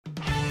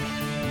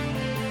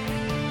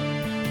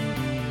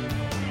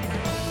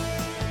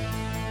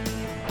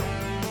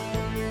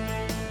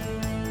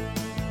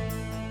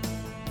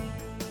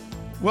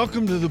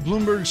Welcome to the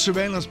Bloomberg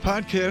Surveillance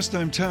Podcast.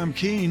 I'm Tom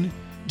Keene.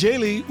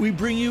 Daily, we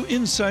bring you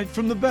insight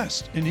from the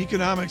best in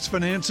economics,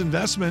 finance,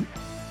 investment,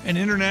 and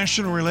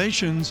international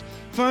relations.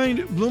 Find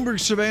Bloomberg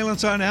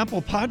Surveillance on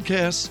Apple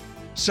Podcasts,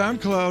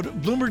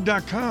 SoundCloud,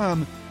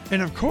 Bloomberg.com,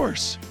 and of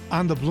course,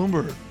 on the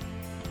Bloomberg.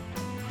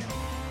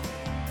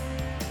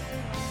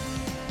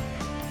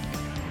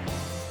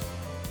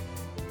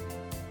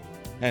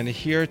 And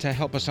here to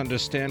help us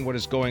understand what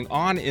is going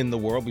on in the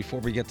world before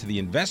we get to the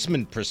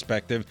investment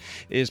perspective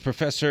is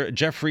Professor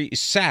Jeffrey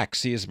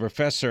Sachs. He is a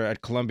professor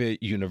at Columbia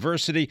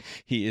University.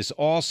 He is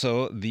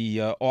also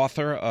the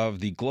author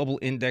of the Global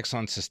Index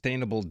on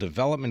Sustainable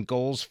Development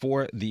Goals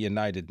for the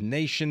United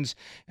Nations.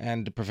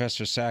 And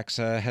Professor Sachs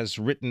has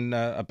written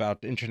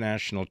about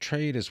international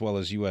trade as well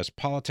as U.S.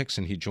 politics,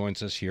 and he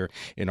joins us here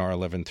in our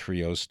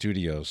 1130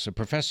 studios. So,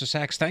 Professor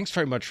Sachs, thanks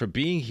very much for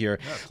being here.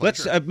 Yeah,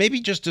 let's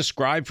maybe just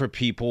describe for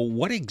people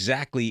what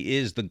exactly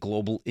is the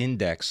Global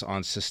Index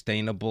on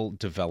Sustainable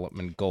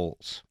Development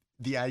Goals?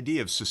 The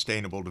idea of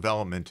sustainable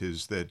development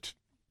is that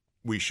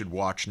we should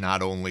watch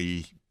not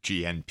only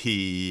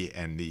GNP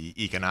and the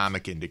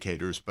economic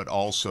indicators, but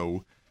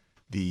also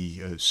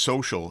the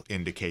social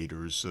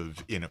indicators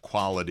of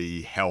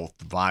inequality, health,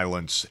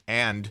 violence,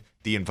 and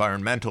the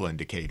environmental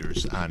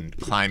indicators on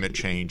climate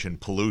change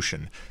and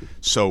pollution.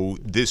 So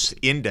this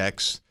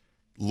index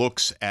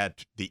looks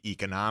at the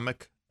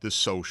economic, the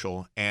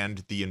social,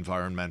 and the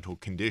environmental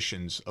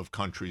conditions of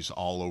countries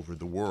all over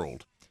the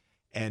world.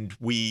 And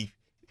we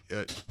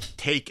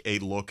take a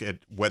look at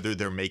whether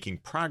they're making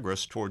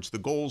progress towards the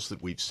goals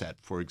that we've set.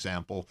 For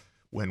example,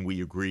 when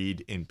we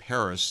agreed in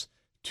Paris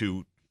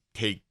to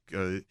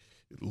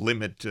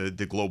limit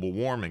the global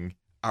warming,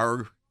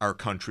 are our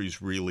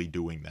countries really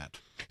doing that?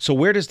 So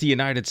where does the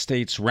United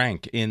States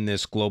rank in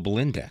this global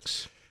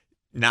index?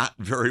 Not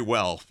very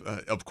well.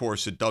 Of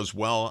course, it does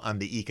well on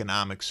the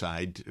economic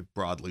side,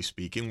 broadly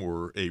speaking.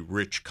 We're a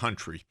rich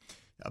country.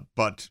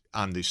 But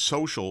on the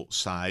social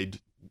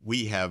side,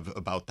 we have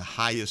about the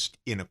highest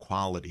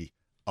inequality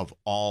of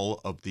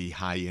all of the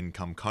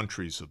high-income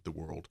countries of the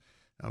world.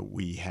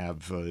 We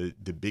have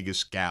the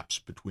biggest gaps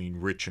between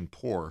rich and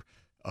poor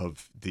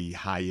of the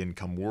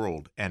high-income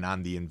world. And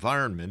on the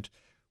environment,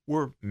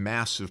 we're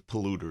massive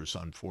polluters,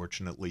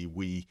 unfortunately.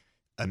 We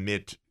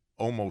emit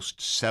almost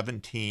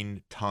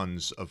 17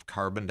 tons of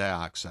carbon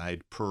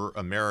dioxide per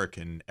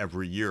American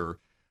every year,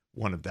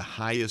 one of the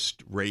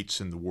highest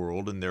rates in the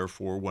world, and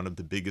therefore one of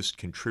the biggest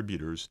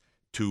contributors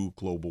to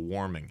global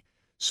warming.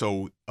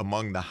 So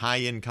among the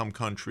high-income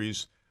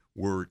countries,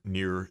 we're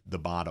near the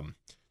bottom.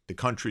 The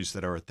countries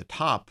that are at the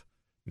top,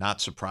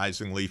 not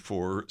surprisingly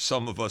for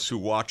some of us who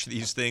watch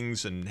these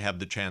things and have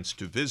the chance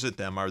to visit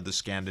them, are the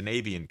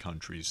Scandinavian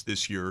countries.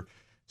 This year,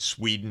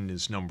 Sweden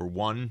is number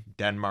 1,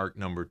 Denmark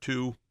number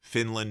 2,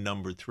 Finland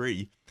number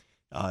 3.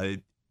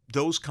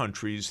 Those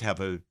countries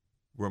have a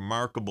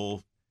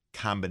remarkable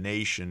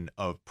combination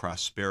of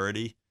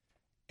prosperity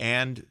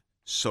and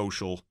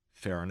social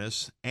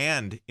fairness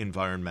and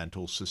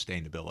environmental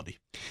sustainability.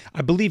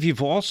 I believe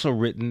you've also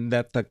written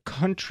that the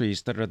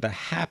countries that are the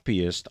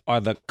happiest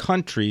are the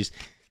countries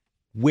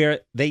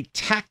where they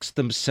tax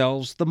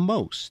themselves the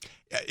most.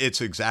 It's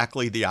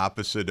exactly the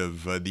opposite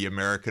of the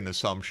American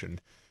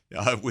assumption.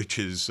 Which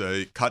is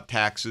cut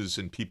taxes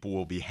and people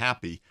will be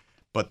happy.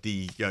 But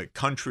the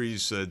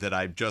countries that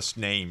I've just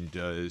named,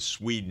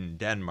 Sweden,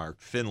 Denmark,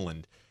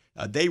 Finland,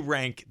 they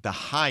rank the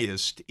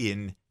highest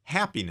in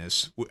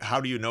happiness. How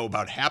do you know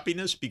about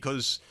happiness?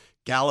 Because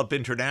Gallup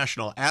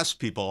International asks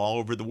people all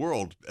over the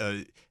world,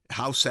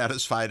 how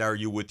satisfied are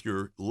you with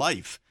your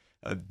life?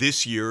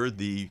 This year,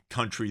 the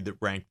country that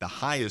ranked the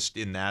highest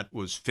in that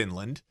was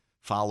Finland,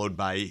 followed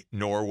by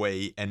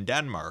Norway and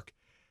Denmark.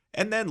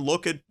 And then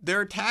look at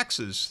their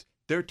taxes.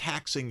 They're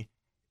taxing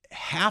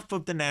half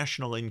of the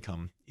national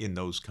income in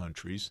those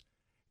countries.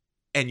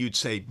 And you'd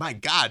say, my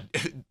God,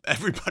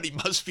 everybody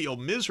must feel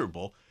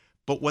miserable.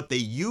 But what they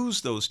use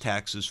those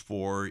taxes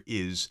for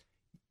is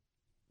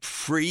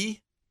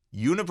free,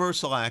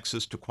 universal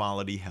access to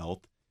quality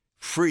health,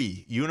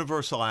 free,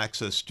 universal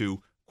access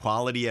to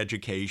quality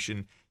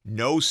education,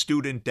 no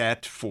student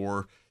debt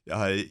for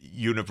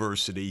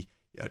university,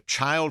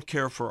 child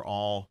care for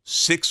all,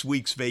 6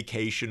 weeks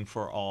vacation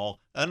for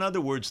all. In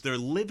other words, they're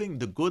living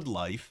the good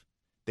life.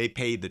 They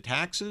pay the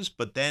taxes,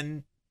 but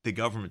then the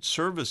government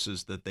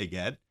services that they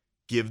get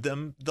give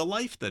them the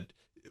life that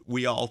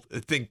we all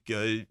think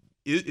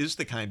is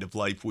the kind of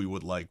life we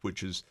would like,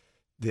 which is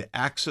the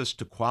access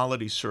to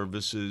quality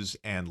services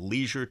and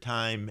leisure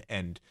time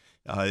and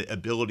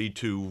ability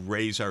to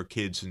raise our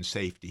kids in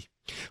safety.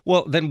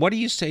 Well, then what do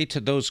you say to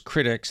those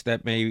critics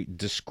that may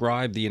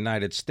describe the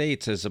United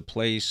States as a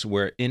place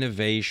where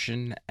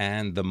innovation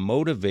and the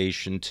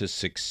motivation to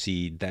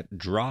succeed, that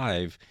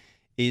drive,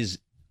 is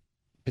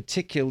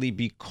particularly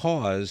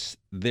because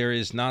there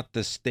is not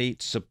the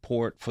state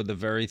support for the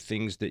very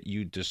things that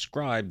you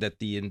described, that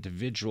the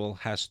individual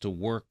has to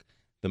work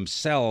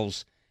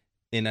themselves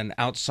in an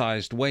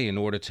outsized way in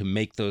order to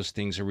make those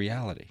things a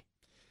reality?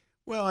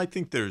 Well, I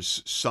think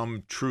there's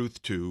some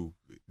truth to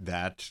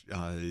that.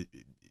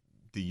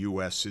 the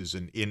U.S. is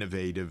an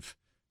innovative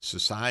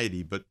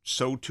society, but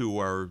so too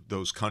are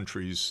those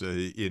countries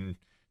in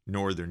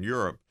Northern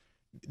Europe.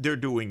 They're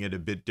doing it a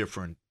bit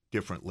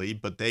differently,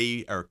 but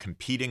they are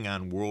competing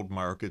on world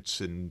markets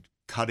in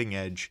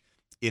cutting-edge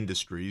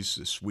industries.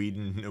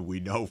 Sweden, we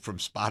know from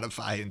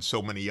Spotify and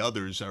so many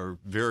others, are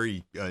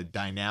very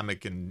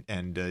dynamic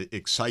and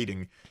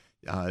exciting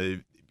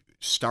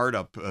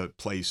startup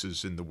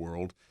places in the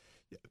world.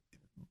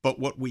 But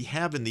what we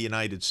have in the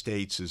United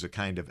States is a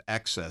kind of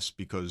excess,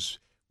 because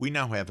we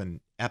now have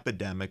an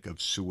epidemic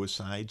of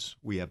suicides.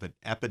 We have an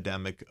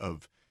epidemic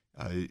of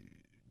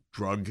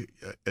drug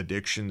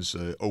addictions,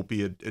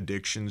 opiate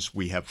addictions.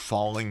 We have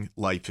falling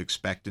life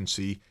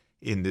expectancy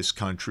in this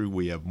country.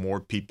 We have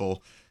more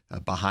people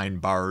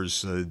behind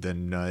bars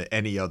than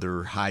any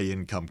other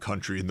high-income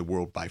country in the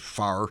world by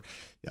far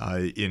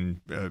in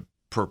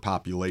per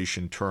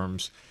population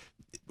terms.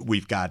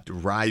 We've got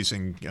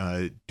rising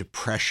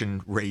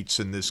depression rates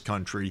in this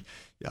country.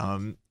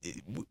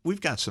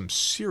 We've got some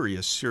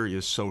serious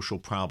social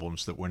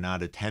problems that we're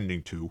not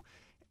attending to.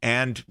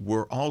 And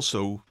we're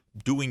also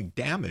doing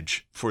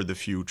damage for the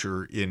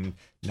future in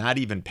not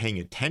even paying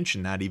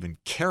attention, not even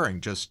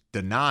caring, just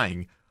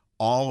denying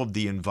all of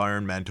the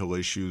environmental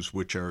issues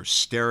which are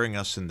staring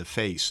us in the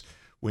face.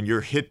 When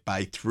you're hit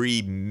by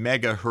 3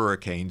 mega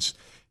hurricanes,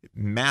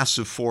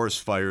 massive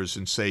forest fires,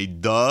 and say,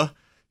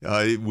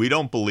 we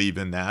don't believe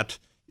in that,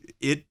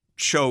 it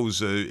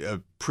shows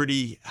a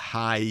pretty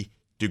high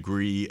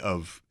degree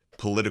of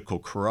political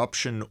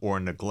corruption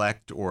or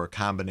neglect or a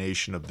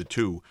combination of the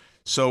two.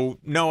 So,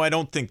 no, I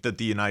don't think that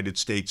the United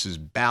States is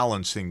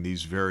balancing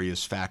these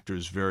various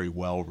factors very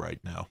well right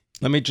now.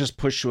 Let me just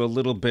push you a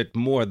little bit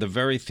more. The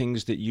very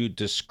things that you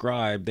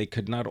described, they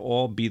could not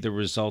all be the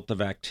result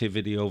of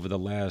activity over the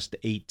last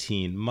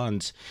 18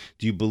 months.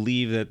 Do you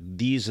believe that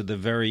these are the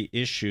very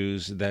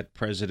issues that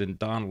President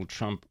Donald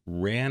Trump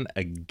ran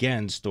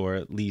against, or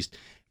at least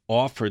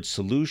offered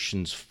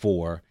solutions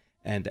for,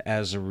 and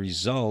as a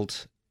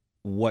result,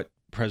 what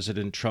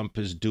President Trump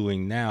is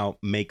doing now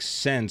makes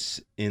sense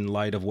in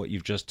light of what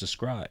you've just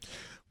described?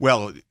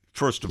 Well,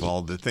 first of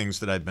all, the things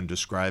that I've been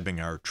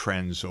describing are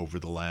trends over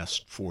the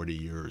last 40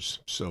 years.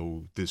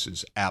 So this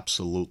is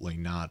absolutely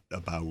not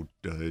about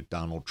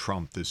Donald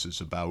Trump. This is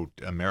about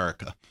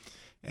America.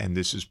 And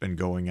this has been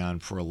going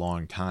on for a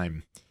long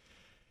time.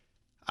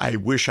 I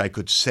wish I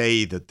could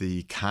say that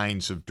the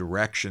kinds of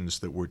directions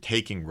that we're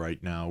taking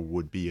right now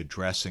would be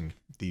addressing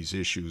these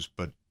issues,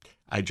 but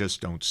I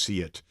just don't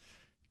see it.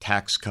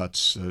 Tax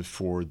cuts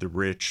for the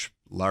rich,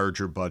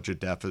 larger budget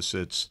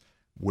deficits.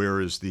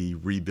 Where is the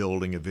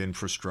rebuilding of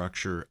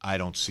infrastructure? I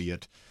don't see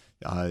it.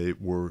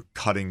 We're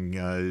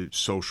cutting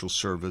social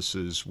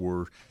services.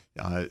 We're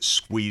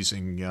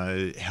squeezing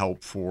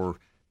help for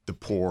the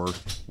poor.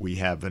 We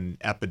have an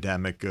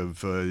epidemic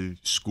of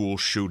school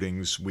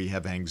shootings. We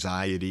have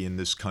anxiety in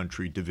this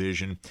country,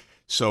 division.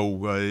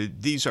 So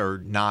these are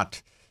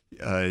not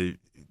the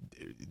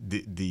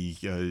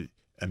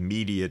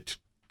immediate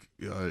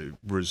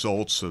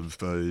results of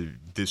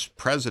this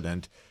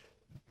president.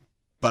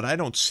 But I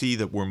don't see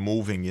that we're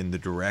moving in the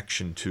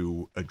direction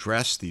to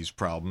address these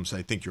problems.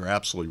 I think you're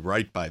absolutely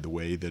right, by the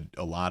way, that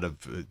a lot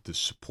of the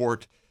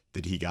support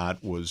that he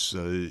got was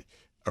a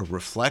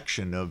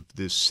reflection of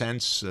this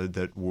sense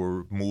that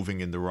we're moving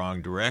in the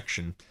wrong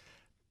direction.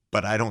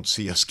 But I don't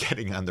see us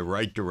getting on the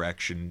right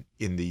direction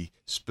in the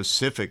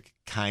specific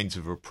kinds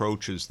of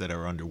approaches that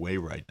are underway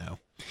right now.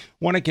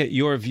 Want to get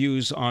your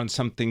views on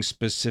something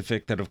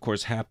specific that, of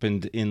course,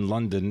 happened in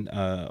London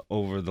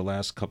over the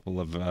last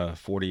couple of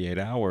 48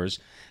 hours.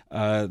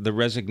 The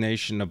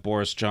resignation of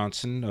Boris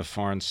Johnson, of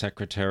Foreign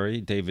Secretary,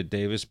 David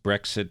Davis,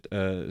 Brexit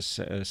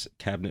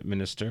cabinet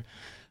minister.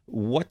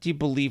 What do you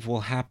believe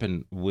will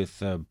happen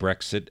with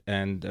Brexit?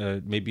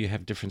 And maybe you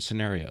have different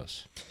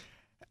scenarios.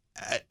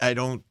 I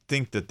don't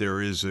think that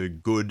there is a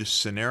good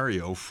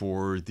scenario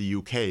for the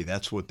UK.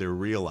 That's what they're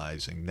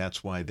realizing.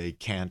 That's why they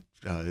can't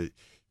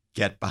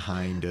get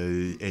behind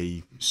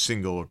a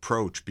single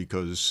approach,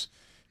 because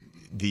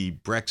the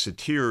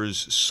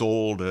Brexiteers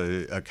sold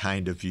a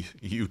kind of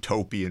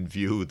utopian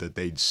view that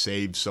they'd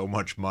save so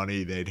much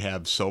money, they'd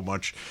have so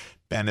much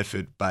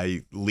benefit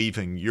by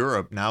leaving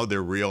Europe. Now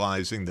they're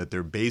realizing that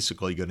they're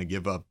basically going to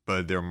give up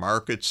their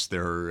markets,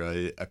 their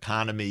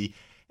economy,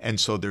 and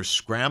so they're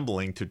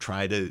scrambling to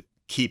try to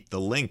keep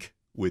the link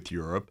with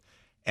Europe.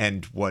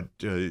 And what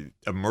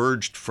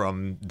emerged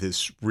from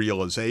this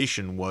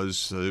realization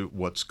was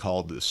what's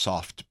called the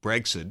soft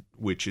Brexit,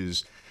 which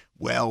is,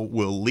 well,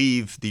 we'll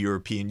leave the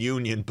European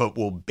Union, but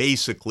we'll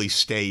basically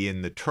stay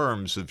in the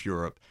terms of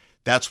Europe.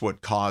 That's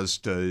what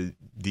caused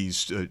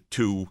these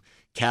two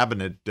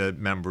cabinet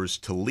members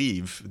to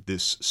leave,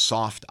 this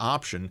soft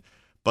option.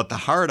 But the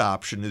hard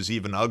option is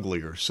even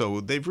uglier.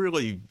 So they've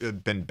really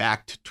been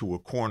backed to a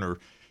corner.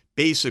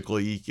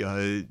 Basically,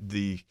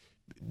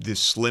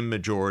 this slim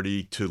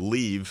majority to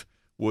leave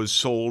was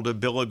sold a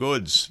bill of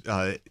goods.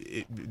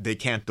 They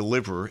can't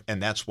deliver,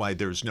 and that's why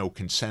there's no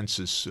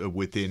consensus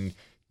within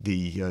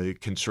the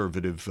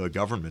conservative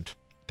government.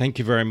 Thank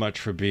you very much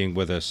for being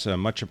with us.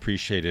 Much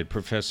appreciated.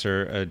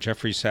 Professor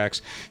Jeffrey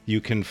Sachs.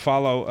 You can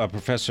follow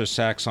Professor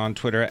Sachs on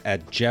Twitter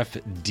at Jeff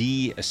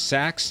D.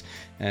 Sachs,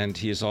 and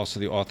he is also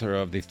the author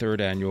of the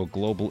 3rd Annual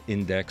Global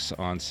Index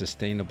on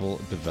Sustainable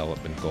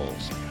Development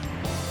Goals.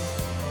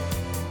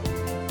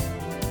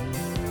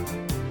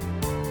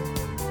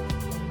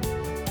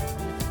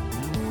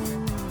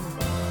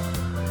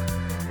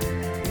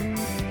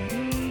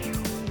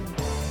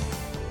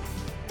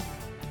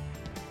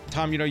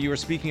 Tom, you were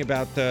speaking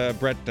about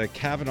Brett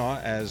Kavanaugh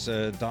as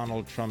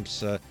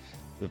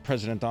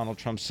President Donald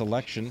Trump's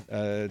selection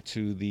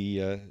to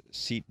the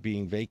seat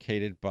being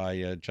vacated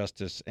by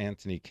Justice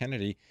Anthony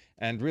Kennedy.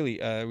 And really,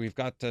 we've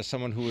got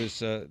someone who is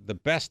the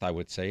best, I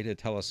would say, to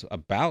tell us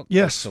about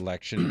this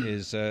selection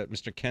is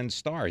Mr. Ken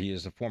Starr. He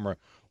is a former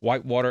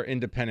Whitewater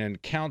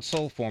Independent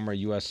Counsel, former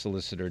U.S.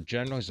 Solicitor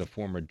General. He's a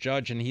former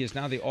judge, and he is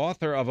now the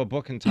author of a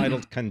book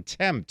entitled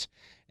Contempt,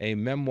 a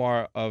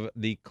memoir of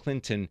the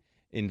Clinton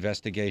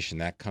investigation.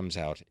 That comes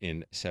out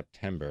in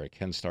September.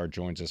 Ken Starr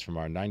joins us from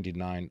our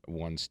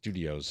 99.1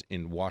 studios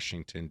in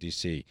Washington,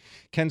 D.C.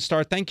 Ken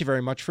Starr, thank you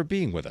very much for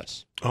being with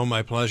us. Oh,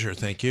 my pleasure.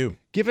 Thank you.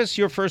 Give us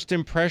your first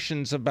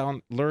impressions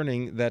about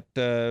learning that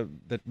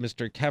that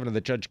Mr. Kavanaugh,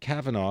 that Judge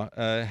Kavanaugh,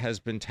 has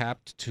been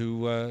tapped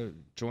to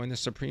join the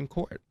Supreme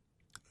Court.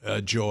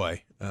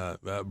 Joy.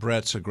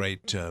 Brett's a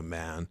great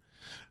man.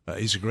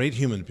 He's a great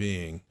human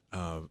being,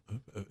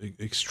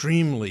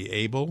 extremely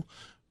able,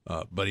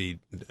 but he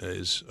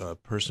is a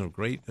person of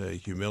great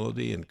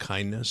humility and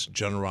kindness,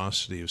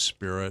 generosity of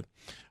spirit.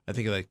 I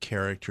think that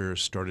character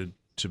started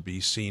to be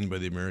seen by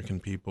the American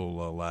people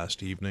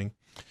last evening.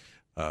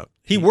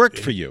 He worked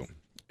for you.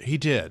 He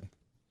did.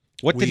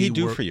 What did he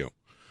do for you?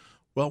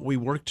 Well, we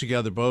worked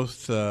together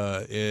both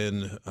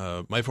in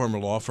my former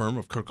law firm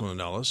of Kirkland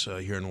 & Ellis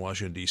here in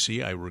Washington,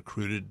 D.C. I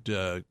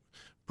recruited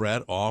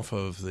Brett off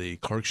of the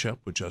clerkship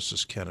with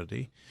Justice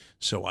Kennedy.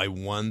 So I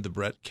won the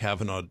Brett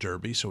Kavanaugh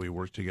Derby. So we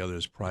worked together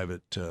as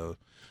private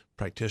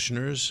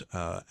practitioners.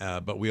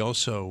 But we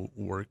also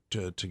worked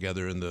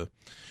together in the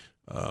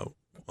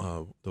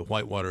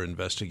Whitewater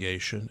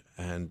investigation,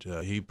 and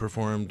he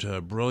performed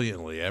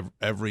brilliantly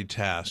every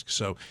task.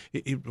 So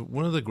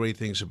one of the great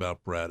things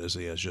about Brett is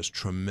he has just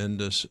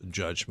tremendous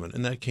judgment,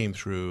 and that came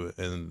through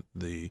in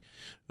the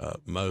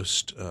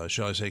most,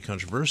 shall I say,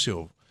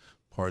 controversial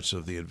parts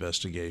of the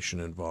investigation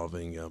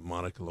involving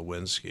Monica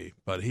Lewinsky.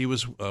 But he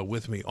was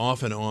with me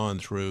off and on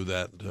through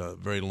that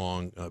very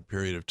long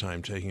period of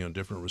time, taking on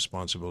different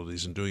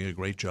responsibilities and doing a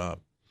great job.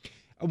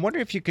 I wonder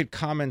if you could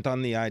comment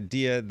on the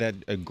idea that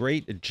a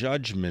great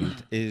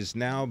judgment is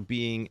now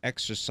being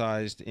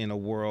exercised in a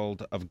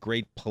world of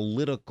great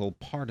political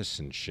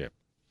partisanship.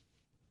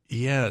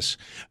 Yes.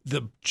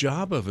 The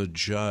job of a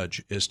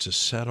judge is to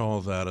set all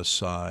that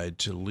aside,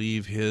 to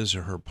leave his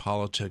or her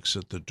politics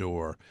at the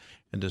door,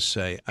 and to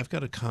say, I've got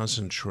to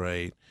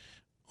concentrate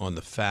on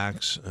the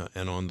facts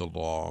and on the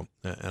law,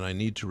 and I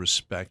need to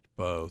respect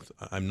both.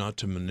 I'm not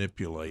to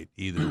manipulate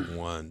either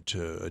one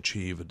to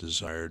achieve a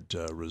desired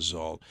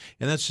result.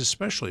 And that's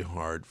especially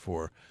hard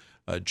for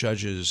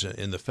judges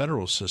in the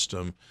federal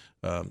system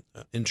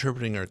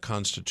interpreting our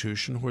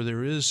Constitution, where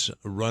there is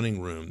a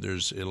running room,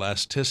 there's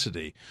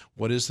elasticity.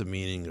 What is the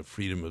meaning of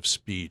freedom of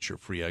speech or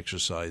free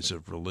exercise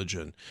of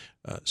religion?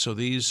 So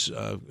these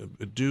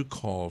do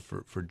call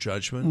for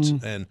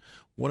judgment. And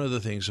one of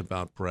the things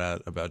about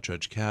Brett, about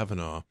Judge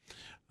Kavanaugh,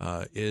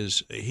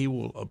 is he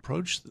will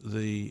approach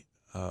the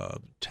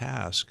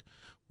task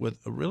with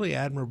a really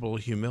admirable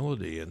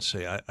humility and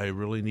say, I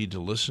really need to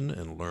listen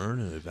and learn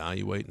and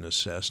evaluate and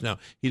assess. Now,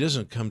 he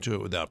doesn't come to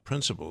it without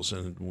principles,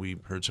 and we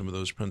heard some of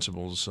those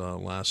principles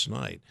last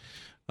night.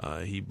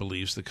 He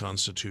believes the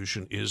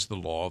Constitution is the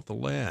law of the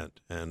land,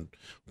 and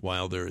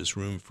while there is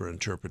room for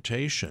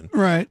interpretation,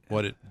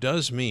 what it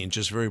does mean,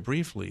 just very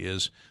briefly,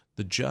 is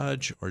the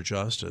judge or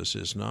justice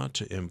is not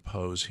to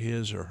impose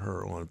his or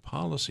her own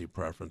policy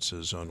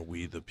preferences on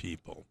we the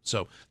people.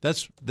 So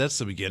that's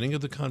the beginning of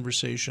the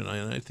conversation,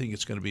 and I think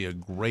it's going to be a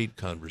great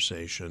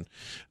conversation.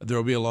 There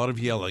will be a lot of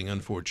yelling,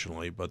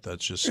 unfortunately, but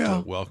that's just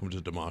welcome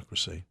to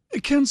democracy.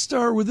 Ken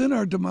Starr, within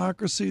our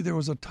democracy, there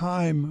was a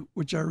time,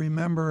 which I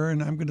remember,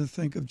 and I'm going to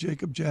think of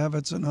Jacob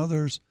Javits and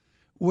others,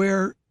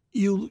 where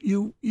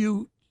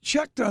you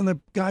checked on the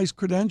guy's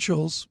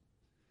credentials,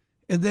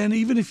 and then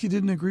even if you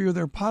didn't agree with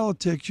their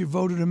politics, you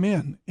voted him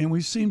in. And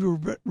we seem to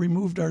have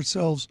removed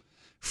ourselves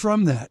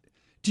from that.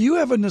 Do you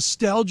have a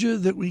nostalgia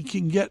that we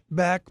can get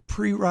back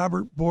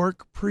pre-Robert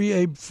Bork,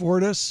 pre-Abe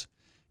Fortas,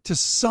 to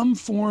some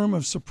form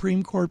of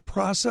Supreme Court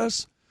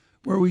process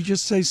where we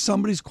just say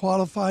somebody's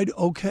qualified,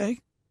 okay?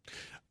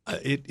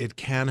 It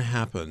can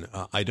happen.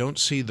 I don't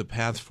see the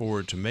path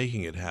forward to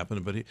making it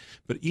happen,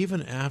 but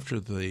even after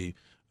the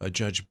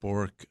Judge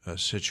Bork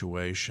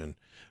situation,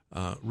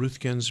 Ruth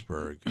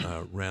Ginsburg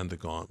ran the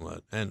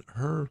gauntlet, and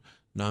her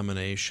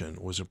nomination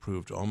was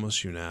approved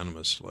almost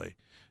unanimously.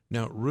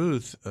 Now,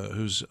 Ruth,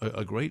 who's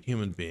a great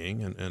human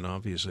being and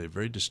obviously a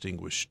very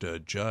distinguished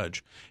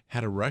judge,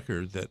 had a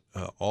record that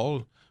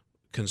all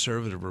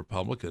conservative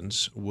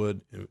Republicans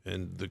would,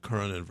 in the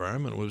current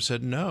environment, would have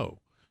said no.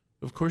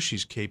 Of course,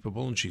 she's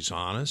capable and she's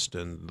honest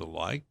and the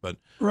like, but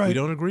Right. we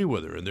don't agree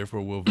with her, and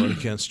therefore we'll vote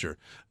against her.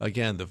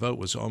 Again, the vote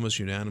was almost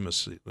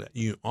unanimous.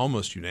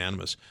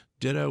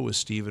 Ditto with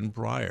Stephen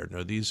Breyer.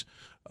 Now, this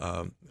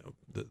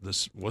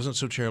wasn't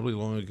so terribly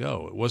long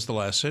ago. It was the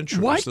last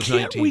century. Why It was the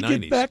can't 1990s. we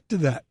get back to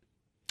that?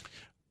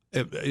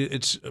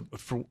 It's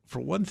for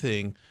one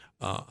thing,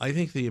 I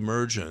think the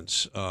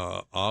emergence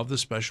of the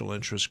special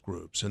interest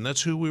groups, and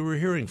that's who we were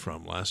hearing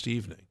from last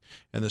evening.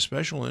 And the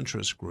special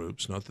interest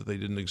groups, not that they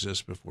didn't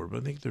exist before,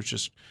 but I think there's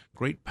just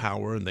great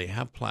power, and they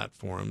have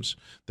platforms.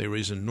 They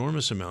raise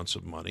enormous amounts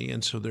of money,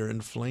 and so they're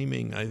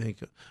inflaming, I think,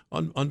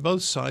 on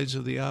both sides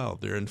of the aisle.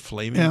 They're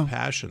inflaming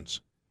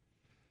passions.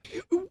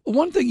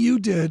 One thing you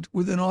did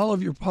within all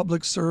of your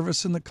public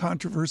service and the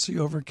controversy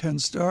over Ken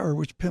Starr,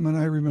 which Pim and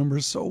I remember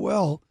so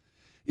well,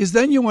 is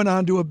then you went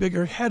on to a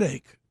bigger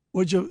headache,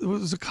 which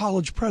was a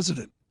college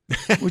president,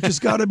 which has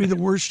got to be the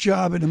worst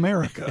job in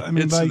America. I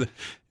mean, it's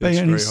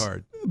very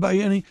hard.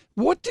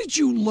 What did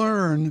you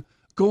learn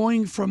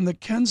going from the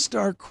Ken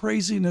Starr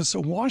craziness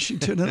of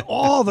Washington and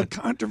all the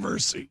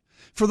controversy?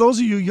 For those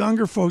of you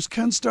younger folks,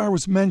 Ken Starr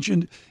was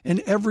mentioned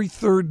in every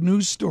third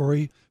news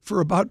story for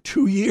about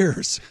 2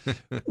 years.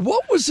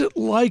 What was it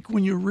like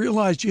when you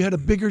realized you had a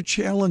bigger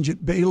challenge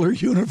at Baylor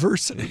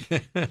University?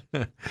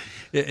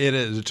 It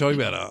is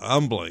talking about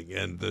humbling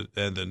and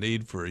the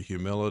need for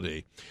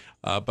humility.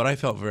 But I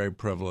felt very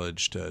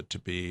privileged to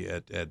be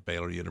at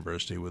Baylor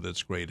University with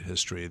its great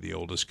history, the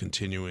oldest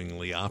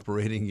continuingly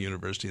operating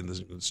university in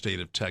the state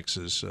of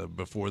Texas.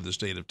 Before the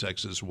state of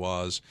Texas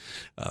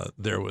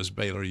there was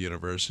Baylor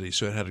University.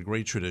 So it had a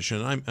great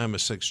tradition. I'm a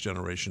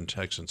sixth-generation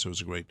Texan, so it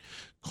was a great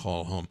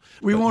call home.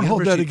 We won't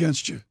hold that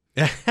against you.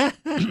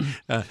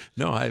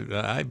 No,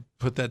 I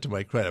put that to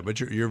my credit, but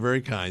you're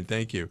very kind.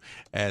 Thank you.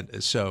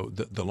 And so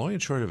the long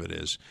and short of it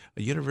is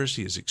a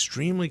university is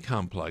extremely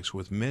complex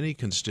with many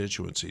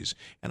constituencies.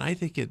 And I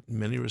think in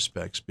many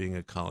respects, being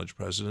a college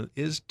president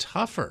is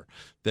tougher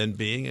than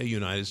being a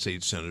United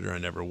States senator. I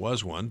never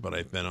was one, but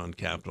I've been on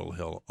Capitol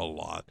Hill a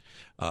lot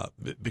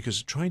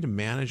because trying to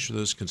manage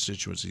those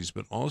constituencies,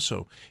 but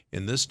also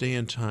in this day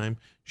and time,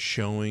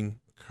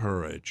 showing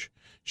courage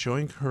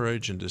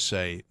and to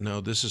say, no,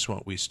 this is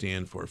what we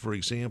stand for. For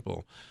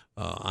example,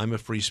 I'm a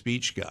free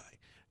speech guy.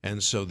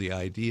 And so the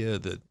idea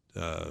that,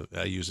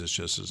 I use this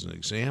just as an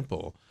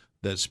example,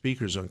 that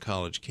speakers on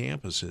college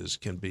campuses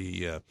can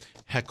be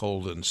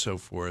heckled and so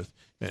forth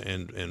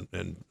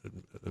and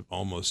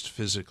almost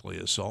physically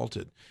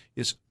assaulted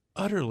is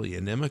utterly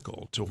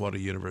inimical to what a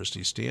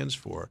university stands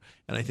for.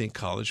 And I think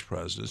college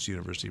presidents,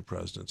 university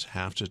presidents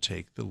have to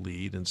take the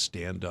lead and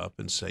stand up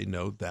and say,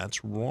 no,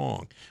 that's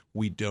wrong.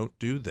 We don't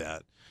do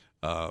that.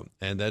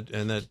 And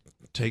that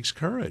takes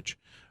courage.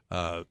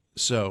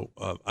 So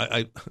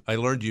I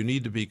learned you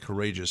need to be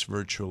courageous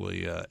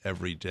virtually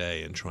every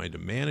day in trying to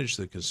manage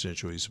the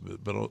constituencies,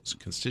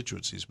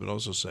 but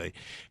also say,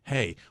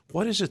 hey,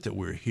 what is it that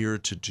we're here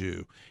to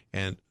do?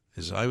 And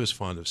as I was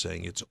fond of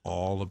saying, it's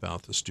all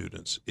about the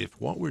students.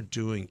 If what we're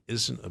doing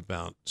isn't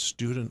about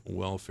student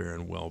welfare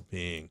and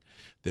well-being,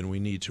 then we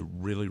need to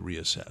really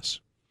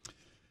reassess.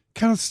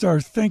 Kenneth Starr,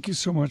 thank you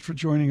so much for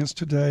joining us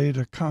today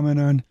to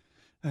comment on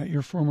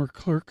your former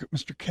clerk,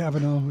 Mr.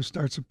 Kavanaugh, who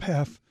starts a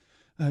path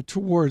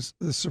towards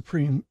the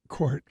Supreme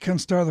Court. Ken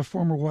Starr, the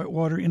former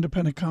Whitewater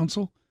Independent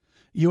Counsel,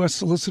 U.S.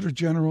 Solicitor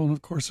General, and,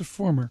 of course, a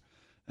former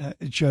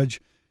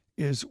judge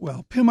as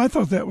well. Pim, I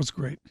thought that was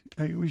great.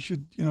 We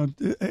should,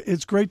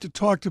 it's great to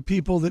talk to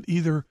people that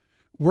either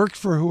worked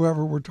for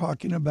whoever we're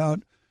talking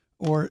about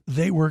or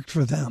they worked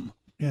for them.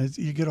 Yeah,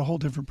 you get a whole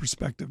different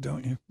perspective,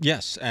 don't you?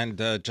 Yes, and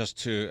just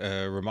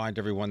to remind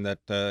everyone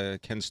that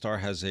Ken Starr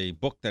has a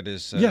book that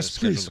is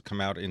scheduled to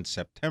come out in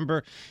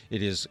September.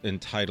 It is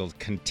entitled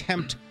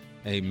Contempt,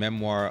 a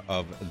memoir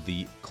of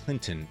the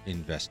Clinton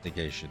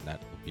investigation. That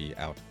will be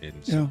out in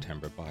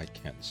September by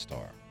Ken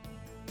Starr.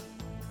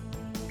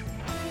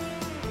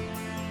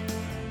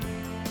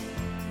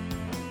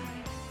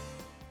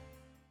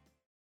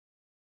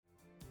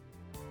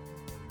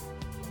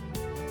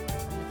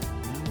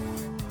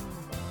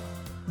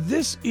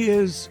 This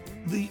is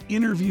the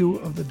interview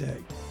of the day,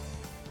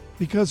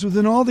 because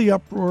within all the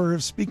uproar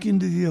of speaking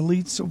to the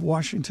elites of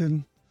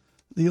Washington,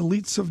 the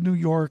elites of New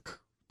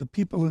York, the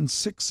people in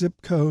 6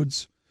 zip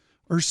codes,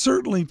 or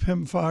certainly,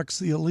 Pim Fox,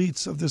 the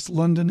elites of this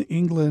London,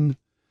 England,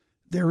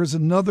 there is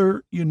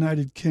another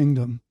United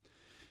Kingdom.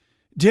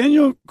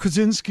 Daniel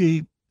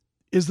Krasinski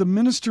is the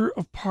Minister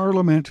of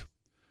Parliament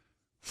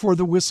for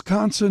the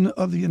Wisconsin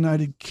of the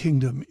United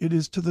Kingdom. It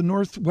is to the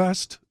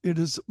northwest. It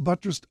is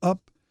buttressed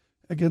up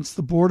against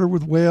the border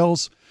with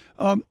Wales.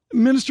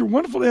 Minister,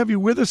 wonderful to have you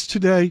with us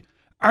today.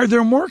 Are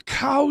there more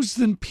cows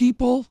than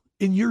people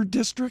in your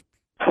district?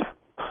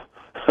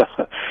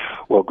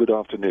 Well, good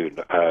afternoon.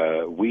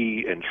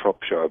 We in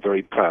Shropshire are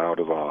very proud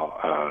of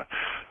our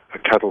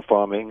cattle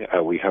farming.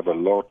 We have a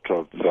lot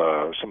of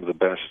some of the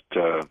best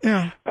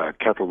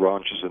cattle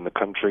ranches in the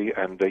country,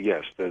 and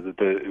yes,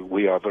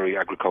 we are a very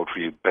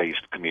agriculturally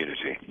based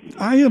community.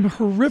 I am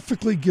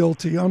horrifically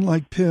guilty,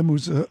 unlike Pim,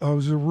 who's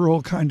a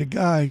rural kind of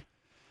guy,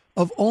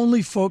 of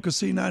only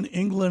focusing on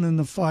England and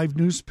the 5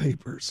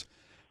 newspapers.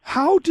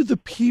 How do the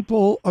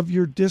people of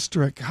your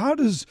district, how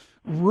does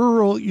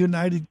rural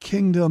United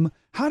Kingdom,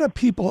 how do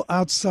people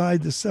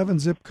outside the 7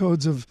 zip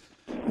codes of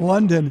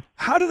London,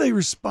 how do they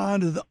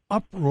respond to the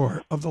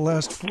uproar of the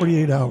last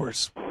 48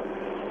 hours?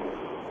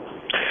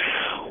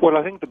 Well,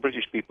 I think the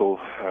British people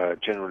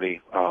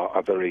generally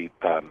are very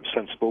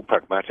sensible,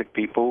 pragmatic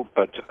people,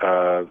 but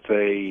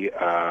they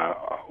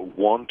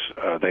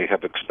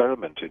have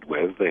experimented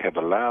with, they have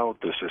allowed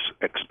this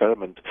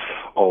experiment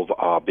of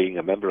being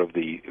a member of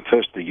the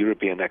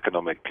European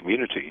Economic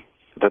Community,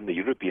 then the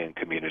European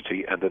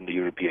Community, and then the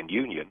European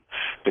Union,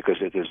 because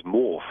it has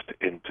morphed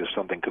into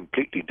something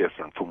completely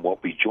different from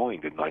what we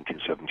joined in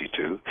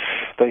 1972.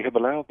 They have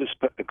allowed this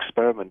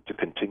experiment to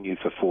continue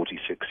for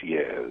 46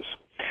 years.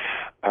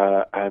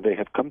 And they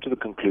have come to the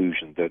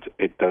conclusion that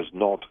it does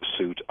not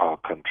suit our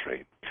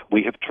country.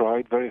 We have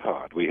tried very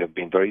hard. We have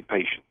been very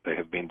patient. They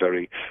have been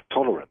very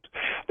tolerant.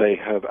 They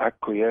have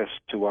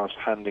acquiesced to us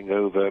handing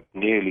over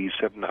nearly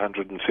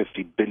 $750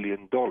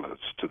 billion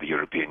to the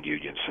European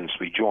Union since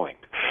we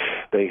joined.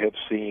 They have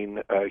seen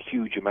a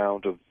huge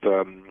amount of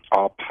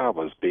our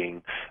powers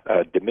being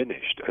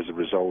diminished as a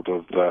result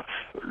of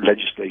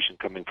legislation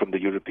coming from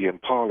the European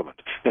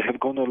Parliament. They have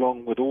gone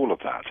along with all of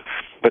that.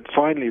 But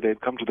finally,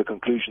 they've come to the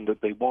conclusion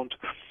that they want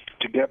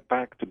to get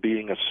back to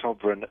being a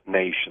sovereign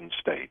nation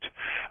state.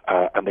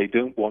 And they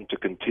don't want to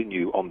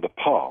continue on the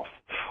path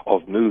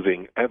of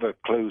moving ever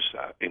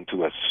closer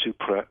into a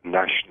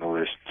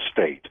supranationalist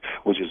state,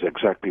 which is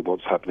exactly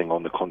what's happening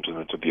on the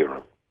continent of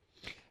Europe.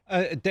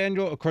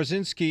 Daniel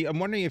Korczynski, I'm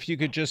wondering if you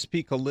could just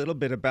speak a little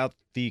bit about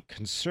the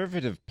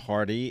Conservative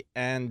Party,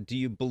 and do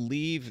you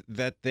believe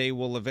that they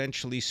will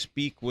eventually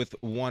speak with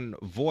one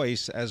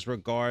voice as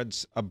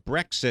regards a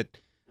Brexit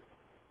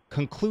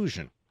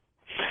conclusion?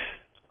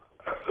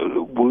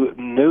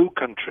 No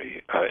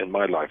country in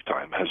my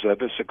lifetime has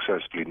ever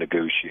successfully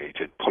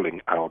negotiated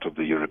pulling out of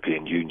the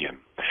European Union.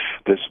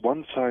 This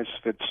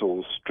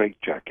one-size-fits-all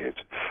straitjacket,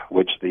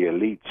 which the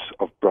elites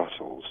of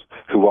Brussels,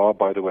 who are,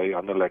 by the way,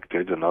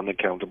 unelected and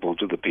unaccountable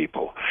to the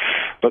people,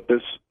 but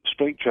this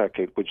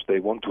straitjacket which they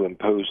want to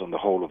impose on the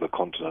whole of the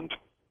continent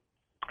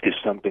is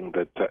something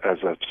that, as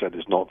I've said,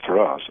 is not for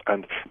us.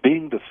 And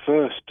being the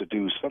first to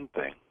do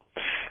something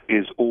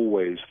is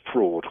always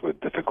fraught with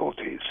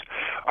difficulties.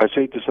 I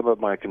say to some of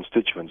my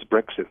constituents,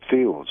 Brexit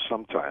feels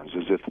sometimes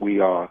as if we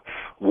are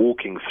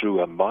walking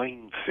through a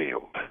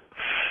minefield.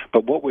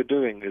 But what we're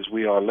doing is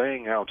we are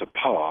laying out a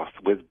path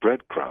with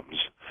breadcrumbs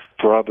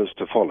for others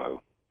to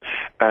follow.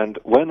 And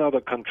when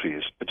other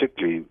countries,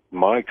 particularly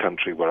my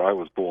country where I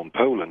was born,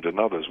 Poland and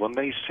others, when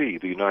they see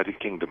the United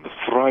Kingdom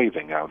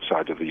thriving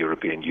outside of the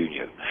European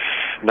Union,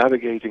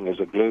 navigating as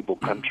a global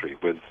country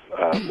with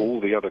all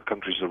the other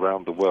countries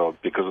around the world,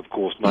 because of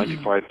course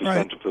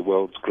 95% of the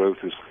world's growth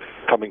is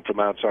coming from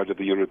outside of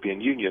the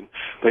European Union,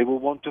 they will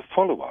want to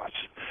follow us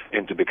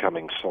into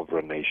becoming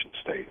sovereign nation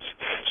states.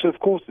 So of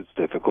course it's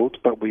difficult,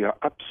 but we are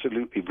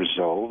absolutely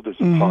resolved as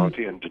a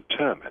party and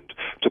determined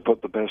to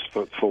put the best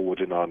foot forward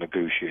in our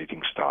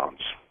negotiating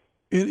stance.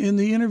 In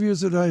the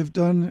interviews that I've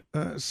done,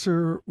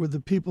 sir, with the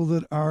people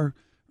that are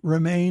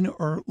remain,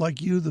 or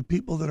like you, the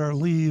people that are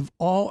leave,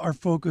 all are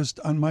focused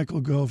on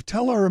Michael Gove.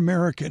 Tell our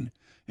American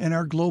and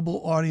our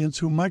global audience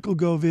who Michael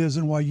Gove is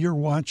and why you're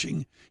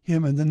watching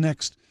him in the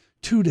next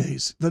 2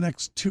 days, the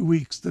next 2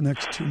 weeks, the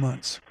next 2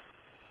 months.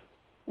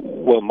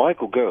 Well,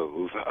 Michael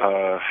Gove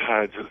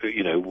had,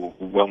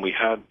 when we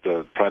had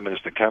Prime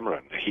Minister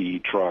Cameron, he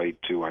tried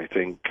to, I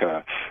think,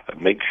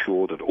 make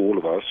sure that all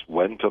of us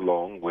went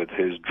along with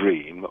his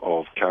dream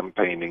of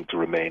campaigning to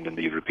remain in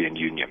the European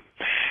Union.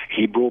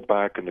 He brought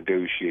back a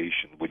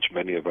negotiation which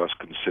many of us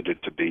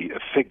considered to be a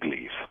fig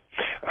leaf,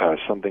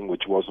 something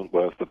which wasn't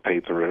worth the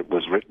paper it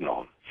was written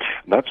on.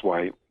 And that's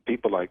why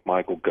people like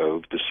Michael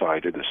Gove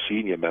decided, a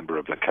senior member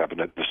of the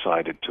cabinet,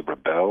 decided to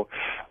rebel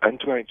and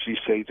to actually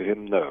say to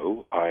him,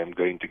 no, I am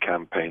going to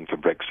campaign for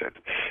Brexit.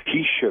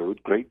 He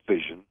showed great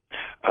vision,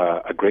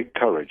 a great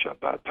courage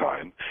at that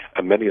time,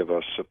 and many of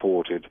us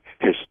supported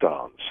his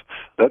stance.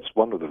 That's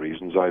one of the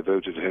reasons I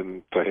voted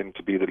for him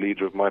to be the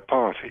leader of my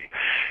party.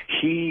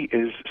 He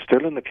is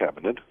still in the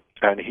cabinet,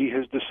 and he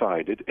has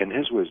decided, in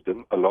his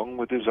wisdom, along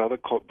with his other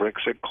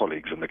Brexit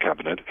colleagues in the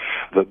cabinet,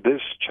 that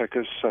this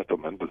Chequers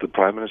settlement that the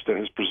Prime Minister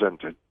has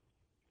presented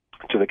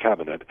to the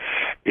cabinet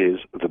is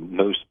the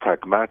most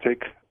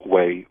pragmatic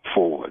way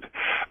forward.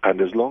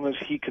 And as long as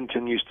he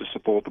continues to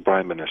support the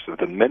Prime Minister,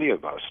 then many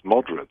of us,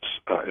 moderates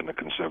in the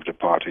Conservative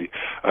Party,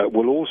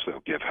 will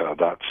also give her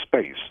that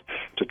space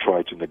to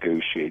try to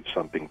negotiate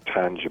something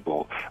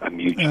tangible and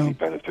mutually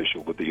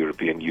beneficial with the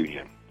European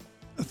Union.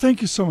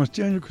 Thank you so much.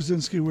 Daniel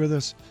Korczynski with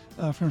us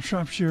from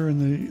Shropshire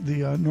in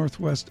the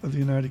northwest of the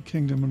United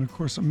Kingdom, and of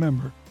course a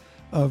member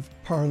of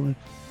Parliament.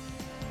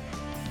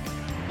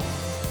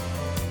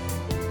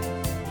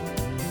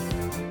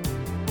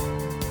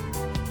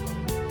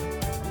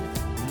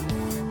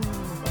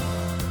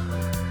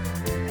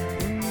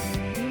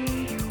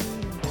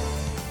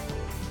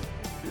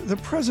 The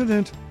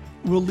president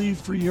will leave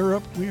for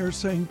Europe. We are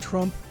saying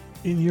Trump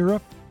in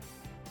Europe.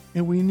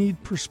 and we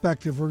need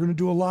perspective. We're going to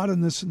do a lot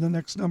on this in the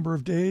next number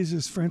of days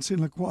as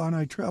Francine Lacroix and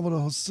I travel to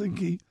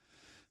Helsinki.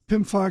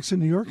 Pim Fox in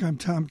New York. I'm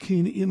Tom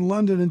Keene in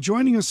London. And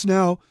joining us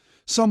now,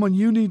 someone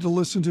you need to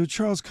listen to,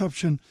 Charles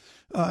Kupchan,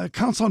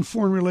 Council on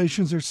Foreign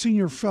Relations, their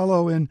senior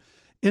fellow, and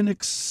an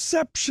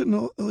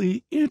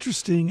exceptionally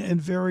interesting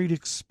and varied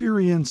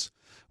experience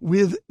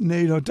with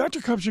NATO. Dr.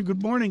 Kupchan,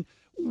 good morning.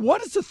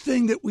 What is the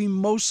thing that we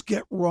most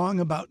get wrong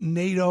about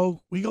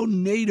NATO? We go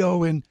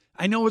NATO, and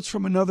I know it's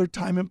from another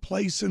time and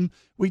place, and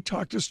we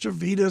talk to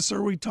Stavridis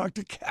or we talk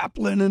to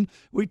Kaplan and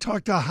we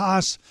talk to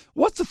Haas.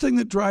 What's the thing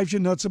that drives you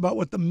nuts about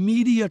what the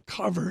media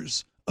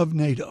covers of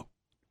NATO?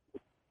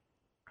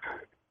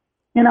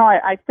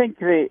 I think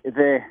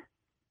the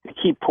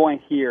key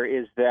point here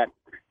is that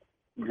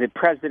the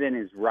president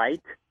is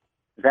right,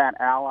 that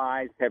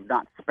allies have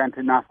not spent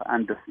enough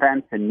on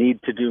defense and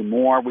need to do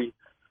more.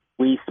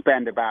 We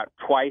spend about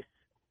twice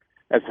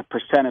as a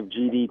percent of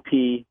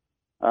GDP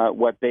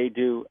what they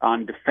do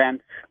on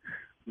defense.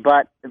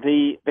 But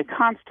the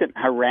constant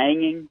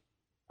haranguing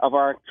of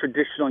our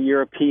traditional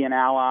European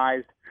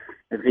allies,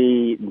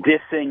 the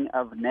dissing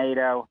of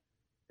NATO,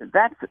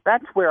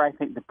 that's where I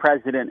think the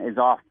president is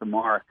off the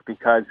mark.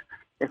 Because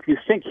if you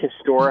think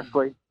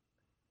historically,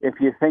 if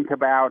you think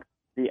about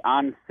the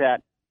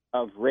onset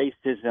of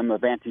racism,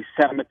 of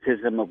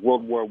anti-Semitism, of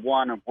World War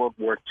I, of World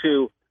War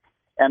II,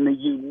 and the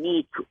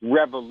unique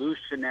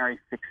revolutionary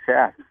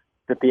success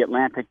that the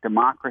Atlantic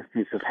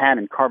democracies have had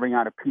in carving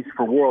out a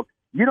peaceful world,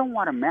 you don't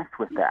want to mess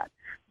with that.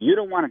 You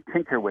don't want to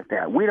tinker with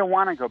that. We don't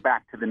want to go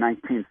back to the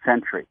 19th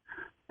century.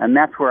 And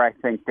that's where I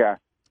think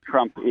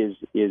Trump is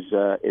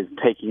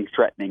taking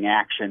threatening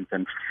actions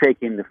and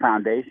shaking the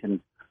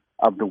foundations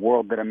of the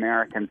world that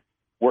Americans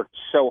worked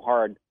so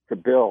hard to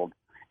build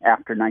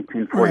after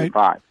 1945.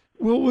 Right.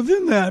 Well,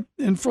 within that,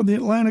 and from the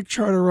Atlantic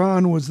Charter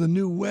on, was the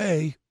new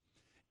way.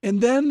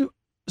 And then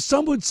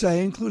some would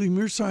say, including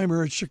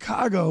Mearsheimer at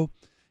Chicago,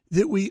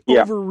 that we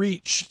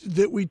overreached,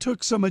 that we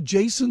took some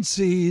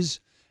adjacencies,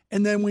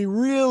 and then we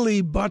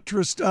really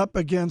buttressed up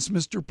against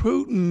Mr.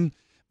 Putin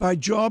by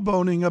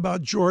jawboning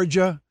about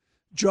Georgia,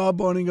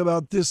 jawboning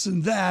about this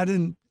and that,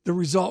 and the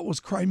result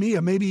was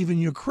Crimea, maybe even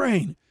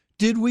Ukraine.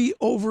 Did we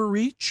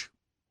overreach?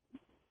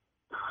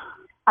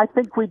 I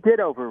think we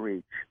did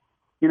overreach.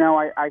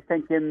 I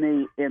think in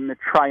the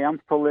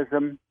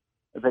triumphalism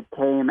that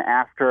came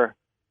after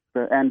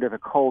the end of the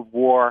Cold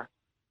War,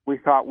 we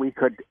thought we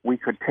could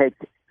take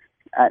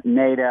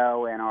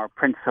NATO and our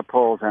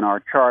principles and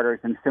our charters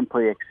and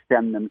simply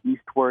extend them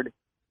eastward.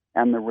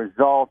 And the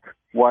result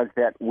was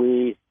that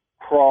we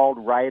crawled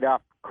right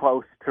up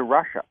close to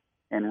Russia,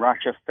 and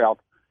Russia felt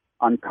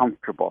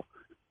uncomfortable.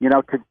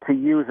 To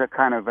use a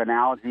kind of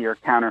analogy or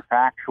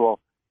counterfactual,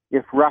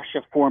 if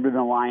Russia formed an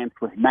alliance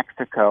with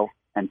Mexico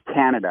and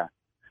Canada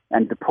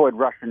and deployed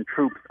Russian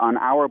troops on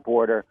our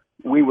border,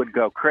 we would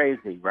go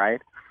crazy,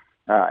 right?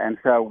 And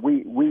so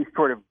we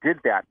sort of did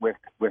that with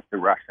the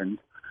Russians.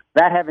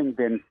 That having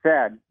been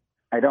said,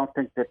 I don't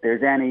think that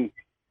there's any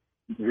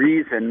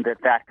reason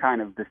that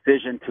kind of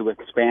decision to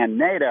expand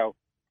NATO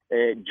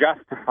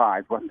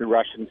justifies what the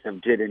Russians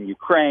have did in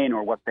Ukraine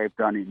or what they've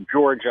done in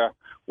Georgia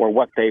or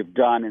what they've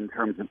done in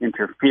terms of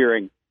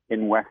interfering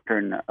in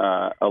Western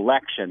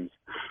elections.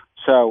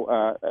 So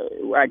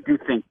I do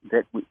think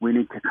that we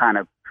need to kind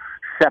of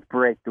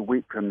separate the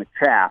wheat from the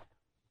chaff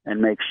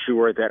and make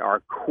sure that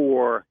our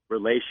core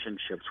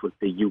relationships with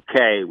the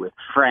UK, with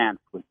France,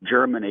 with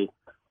Germany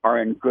are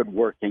in good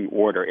working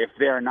order. If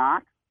they're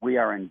not, we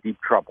are in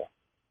deep trouble.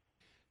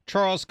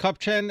 Charles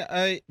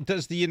Kupchan,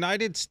 does the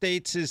United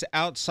States'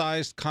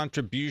 outsized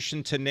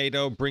contribution to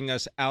NATO bring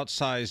us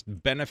outsized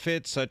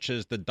benefits, such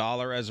as the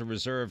dollar as a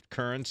reserve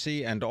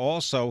currency, and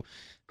also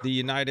the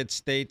United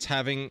States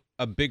having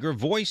a bigger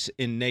voice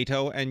in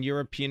NATO and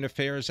European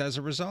affairs as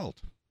a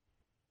result?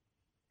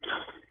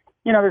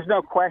 There's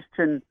no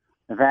question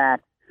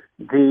that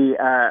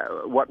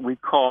the what we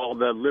call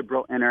the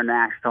liberal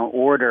international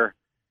order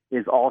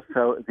is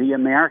also the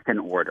American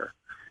order.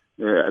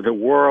 The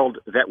world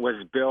that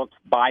was built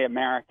by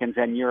Americans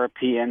and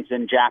Europeans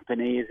and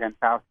Japanese and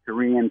South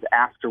Koreans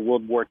after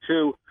World War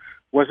II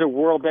was a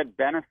world that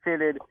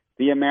benefited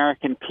the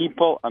American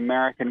people,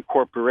 American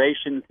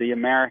corporations, the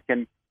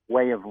American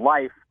way of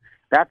life.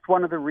 That's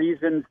one of the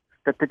reasons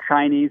that the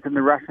Chinese and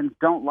the Russians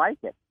don't like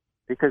it,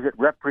 because it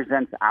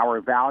represents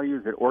our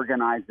values. It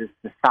organizes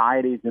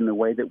societies in the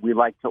way that we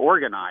like to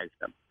organize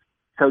them.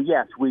 So,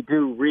 yes, we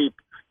do reap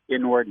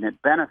inordinate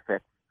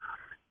benefits.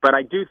 But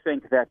I do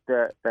think that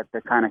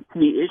the kind of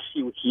key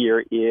issue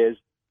here is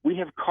we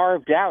have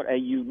carved out a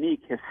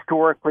unique,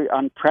 historically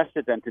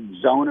unprecedented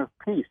zone of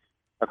peace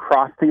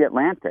across the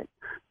Atlantic,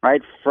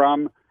 right?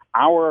 From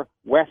our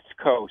west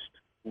coast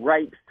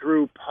right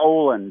through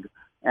Poland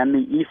and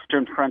the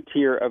eastern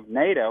frontier of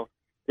NATO,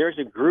 there's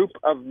a group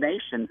of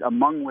nations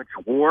among which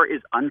war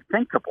is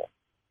unthinkable.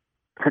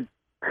 To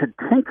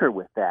tinker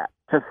with that,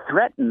 to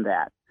threaten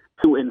that,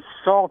 to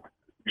insult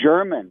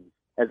Germans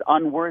as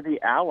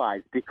unworthy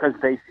allies because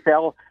they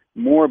sell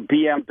more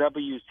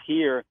BMWs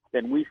here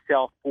than we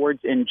sell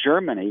Fords in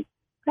Germany,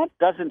 that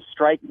doesn't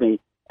strike me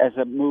as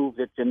a move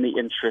that's in the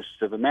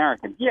interests of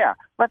Americans. Yeah,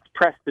 let's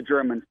press the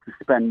Germans to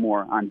spend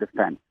more on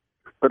defense,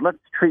 but let's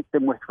treat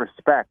them with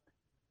respect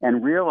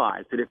and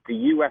realize that if the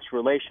U.S.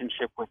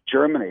 relationship with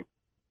Germany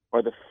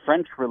or the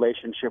French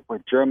relationship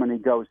with Germany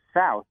goes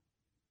south,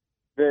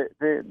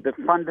 the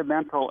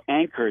fundamental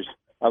anchors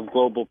of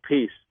global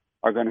peace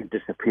are going to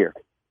disappear.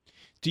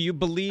 Do you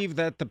believe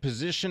that the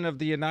position of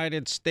the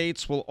United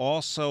States will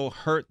also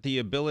hurt the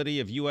ability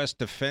of U.S.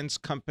 defense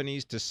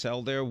companies to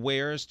sell their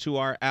wares to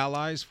our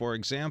allies? For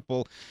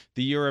example,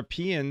 the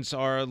Europeans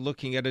are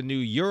looking at a new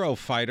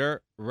Eurofighter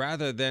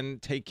rather than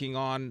taking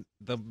on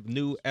the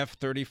new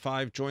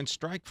F-35 Joint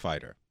Strike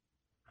Fighter.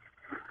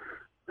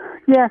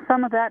 Yeah,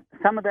 some of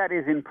that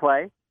is in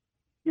play.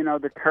 You know,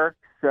 the Turks,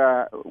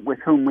 with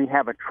whom we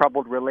have a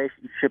troubled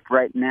relationship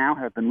right now,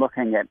 have been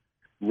looking at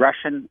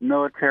Russian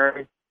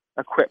military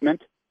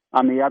equipment.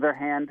 On the other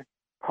hand,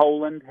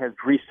 Poland has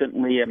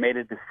recently made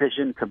a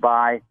decision to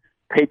buy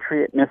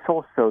Patriot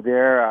missiles, so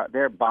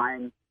they're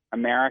buying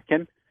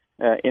American.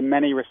 In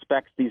many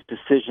respects, these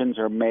decisions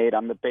are made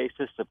on the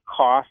basis of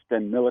cost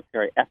and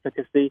military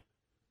efficacy,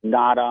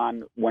 not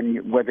on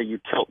whether you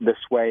tilt this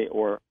way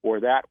or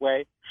that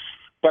way.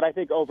 But I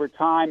think over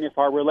time, if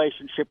our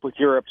relationship with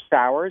Europe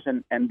sours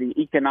and the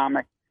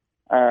economic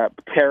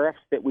tariffs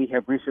that we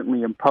have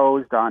recently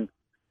imposed on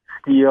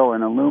steel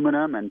and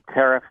aluminum and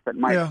tariffs that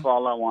might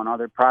follow on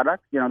other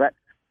products, you know,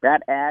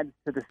 that adds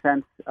to the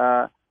sense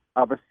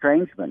of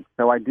estrangement.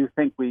 So I do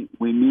think we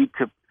need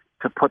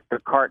to put the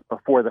cart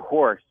before the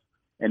horse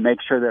and make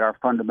sure that our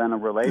fundamental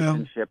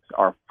relationships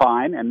are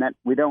fine and that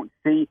we don't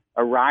see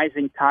a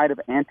rising tide of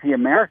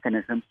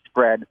anti-Americanism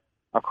spread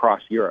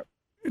across Europe.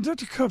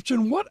 Dr.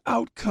 Kupchan, what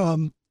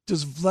outcome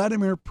does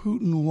Vladimir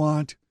Putin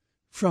want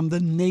from the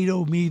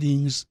NATO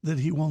meetings that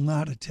he will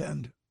not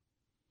attend?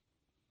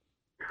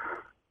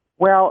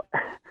 Well,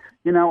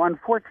 you know,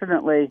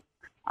 unfortunately,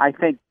 I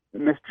think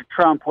Mr.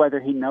 Trump, whether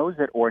he knows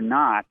it or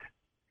not,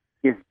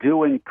 is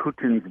doing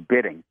Putin's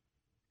bidding.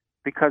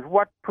 Because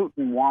what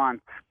Putin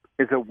wants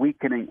is a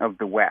weakening of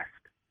the West.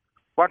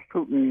 What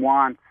Putin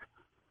wants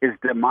is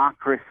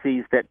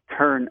democracies that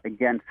turn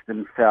against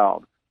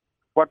themselves.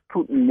 What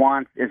Putin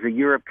wants is a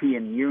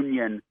European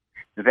Union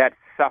that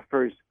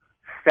suffers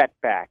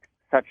setbacks,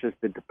 such as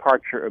the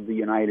departure of the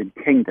United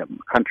Kingdom,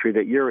 a country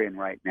that you're in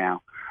right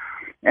now.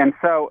 And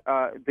so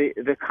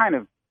the kind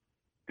of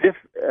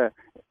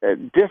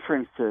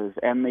differences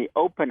and the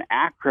open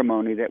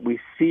acrimony that we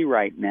see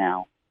right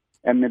now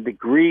and the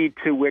degree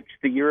to which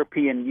the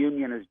European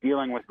Union is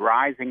dealing with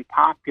rising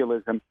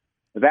populism,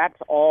 that's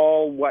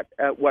all what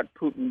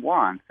Putin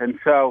wants. And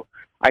so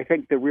I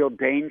think the real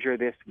danger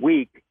this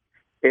week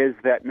is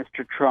that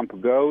Mr.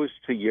 Trump goes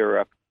to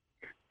Europe.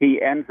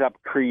 He ends up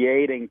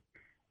creating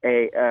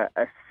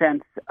a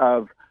sense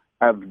of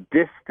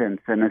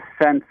distance and a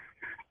sense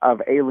of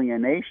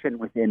alienation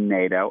within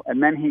NATO,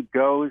 and then he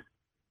goes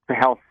to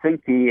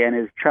Helsinki and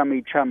is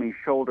chummy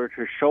shoulder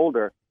to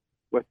shoulder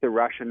with the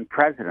Russian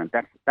president.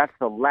 That's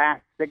the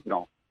last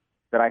signal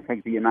that I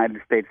think the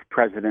United States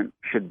president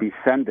should be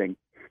sending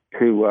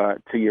to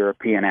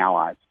European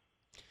allies.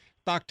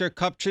 Dr.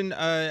 Kupchan,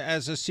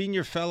 as a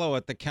senior fellow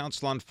at the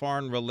Council on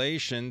Foreign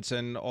Relations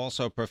and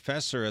also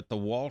professor at the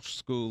Walsh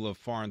School of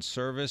Foreign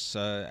Service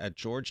at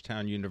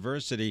Georgetown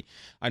University,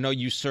 I know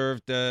you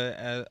served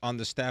on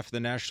the staff of the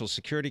National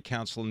Security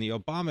Council in the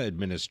Obama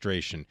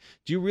administration.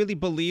 Do you really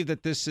believe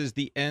that this is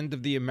the end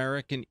of the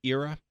American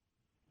era?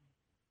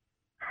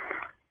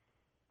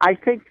 I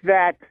think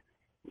that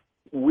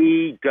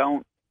we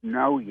don't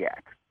know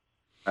yet.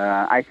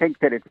 I think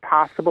that it's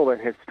possible that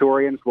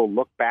historians will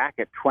look back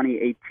at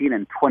 2018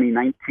 and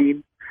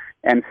 2019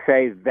 and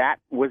say that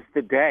was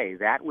the day,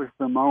 that was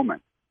the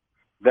moment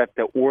that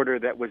the order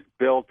that was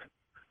built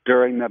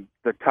during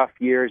the tough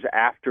years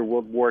after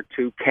World War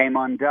II came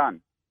undone.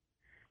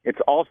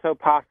 It's also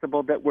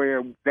possible that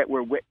we're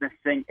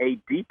witnessing a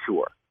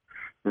detour,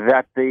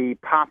 that the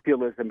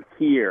populism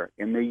here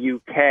in the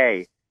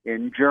UK,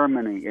 in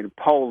Germany, in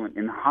Poland,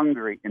 in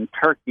Hungary, in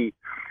Turkey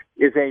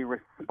is a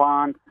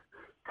response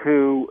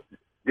to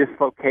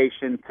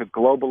dislocation, to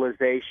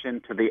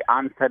globalization, to the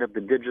onset of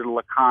the digital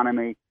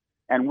economy,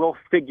 and we'll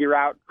figure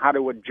out how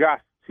to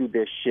adjust to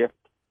this shift,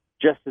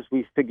 just as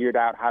we figured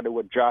out how to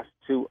adjust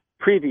to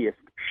previous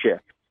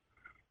shifts.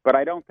 But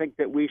I don't think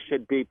that we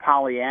should be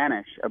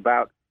Pollyannish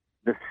about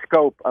the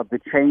scope of the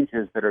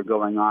changes that are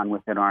going on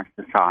within our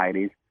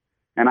societies.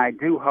 And I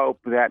do hope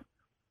that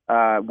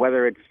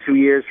whether it's 2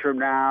 years from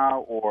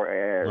now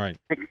or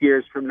 6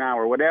 years from now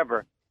or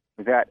whatever,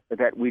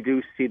 that we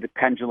do see the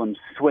pendulum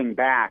swing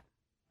back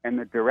in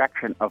the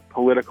direction of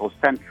political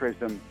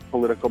centrism,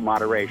 political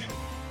moderation.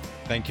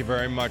 Thank you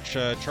very much,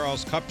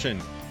 Charles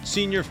Kupchan,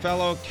 Senior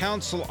Fellow,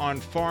 Council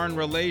on Foreign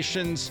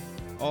Relations,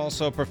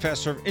 also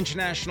Professor of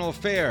International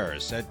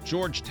Affairs at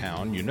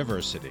Georgetown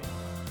University.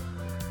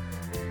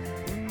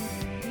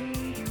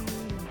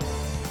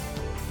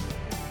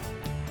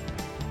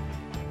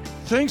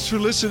 Thanks for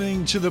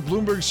listening to the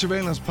Bloomberg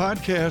Surveillance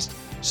Podcast.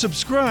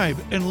 Subscribe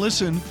and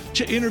listen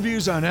to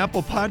interviews on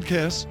Apple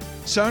Podcasts,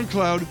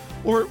 SoundCloud,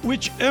 or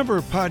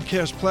whichever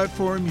podcast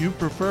platform you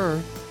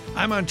prefer.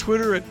 I'm on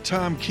Twitter at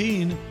Tom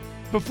Keene.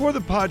 Before the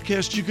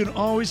podcast, you can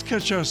always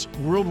catch us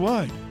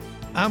worldwide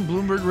on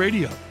Bloomberg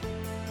Radio.